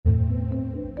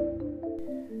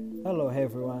Hello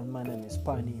everyone, my name is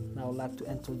Pani. I would like to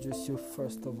introduce you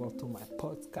first of all to my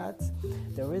podcast.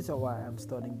 The reason why I'm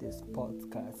starting this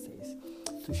podcast is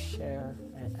to share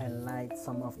and highlight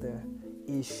some of the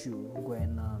issue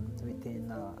going on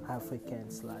within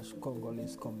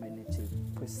African/Congolese community,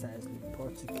 precisely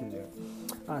particular.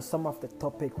 Some of the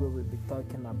topic we will be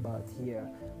talking about here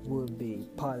will be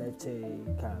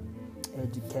politics,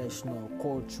 educational,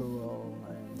 cultural,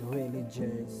 and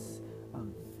religious.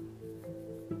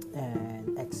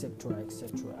 And etc.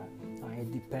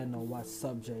 It depends on what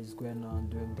subject is going on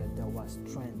during the day, what's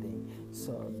trending.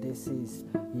 So this is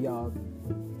your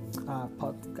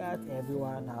podcast.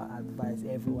 Everyone, I advise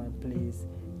everyone, please,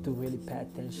 to really pay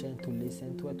attention, to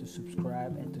listen to it, to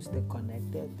subscribe, and to stay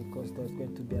connected, because there's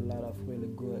going to be a lot of really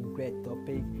great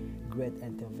topic, great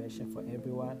intervention for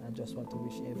everyone. I just want to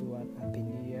wish everyone Happy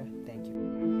New Year. Thank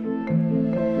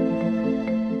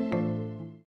you.